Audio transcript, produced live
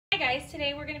guys,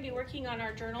 today we're going to be working on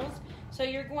our journals. So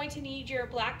you're going to need your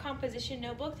black composition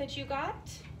notebook that you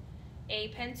got, a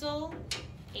pencil,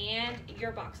 and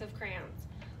your box of crayons.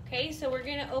 Okay, so we're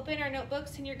going to open our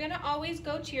notebooks and you're going to always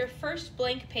go to your first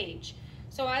blank page.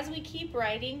 So as we keep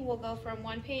writing, we'll go from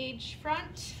one page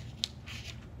front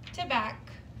to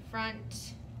back,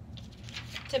 front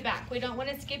to back. We don't want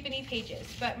to skip any pages,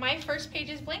 but my first page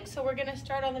is blank, so we're going to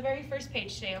start on the very first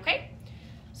page today, okay?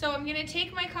 So I'm going to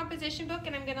take my composition book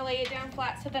and I'm going to lay it down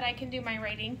flat so that I can do my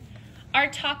writing.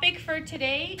 Our topic for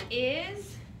today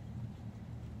is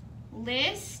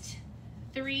list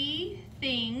 3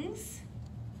 things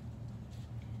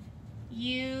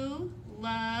you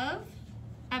love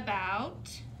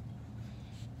about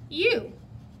you.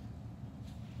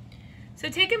 So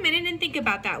take a minute and think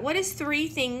about that. What is 3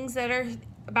 things that are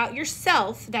about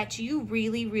yourself that you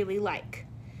really, really like?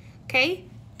 Okay,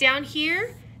 down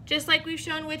here, just like we've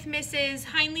shown with Mrs.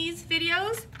 Heinley's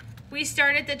videos, we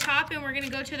start at the top and we're going to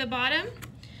go to the bottom.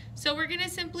 So we're going to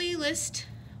simply list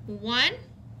 1,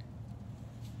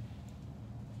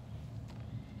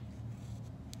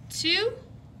 2,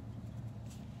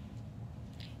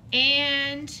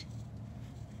 and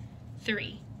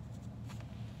 3.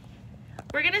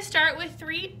 We're going to start with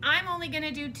 3. I'm only going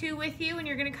to do 2 with you, and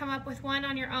you're going to come up with 1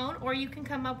 on your own, or you can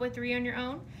come up with 3 on your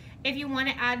own. If you want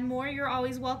to add more, you're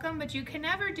always welcome, but you can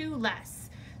never do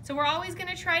less. So we're always going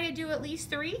to try to do at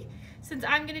least 3. Since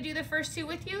I'm going to do the first 2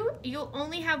 with you, you'll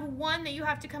only have 1 that you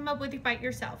have to come up with by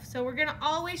yourself. So we're going to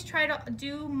always try to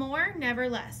do more, never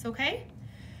less, okay?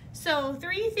 So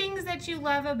 3 things that you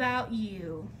love about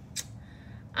you.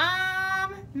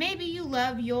 Maybe you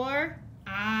love your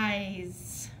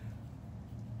eyes.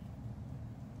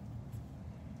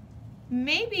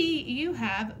 Maybe you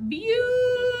have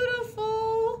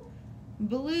beautiful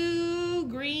blue,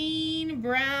 green,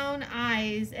 brown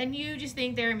eyes and you just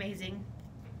think they're amazing.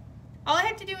 All I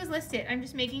have to do is list it. I'm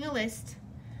just making a list.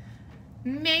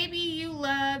 Maybe you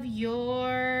love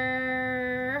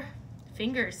your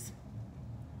fingers.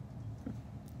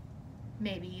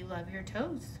 Maybe you love your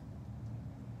toes.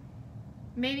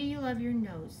 Maybe you love your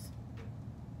nose.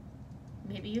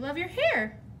 Maybe you love your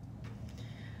hair.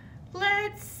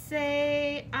 Let's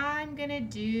say I'm gonna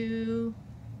do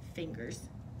fingers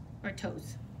or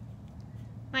toes.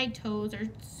 My toes are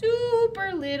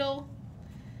super little,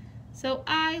 so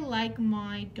I like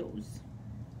my toes.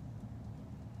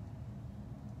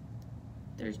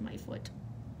 There's my foot.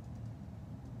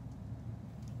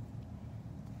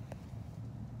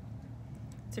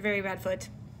 It's a very bad foot.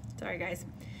 Sorry, guys.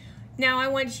 Now I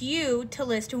want you to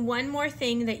list 1 more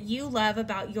thing that you love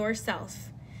about yourself.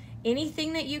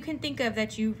 Anything that you can think of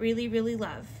that you really, really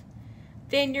love.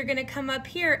 Then you're gonna come up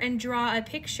here and draw a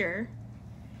picture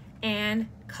and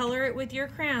color it with your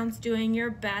crayons, doing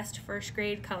your best first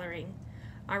grade coloring.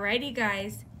 Alrighty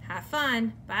guys, have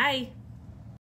fun, bye.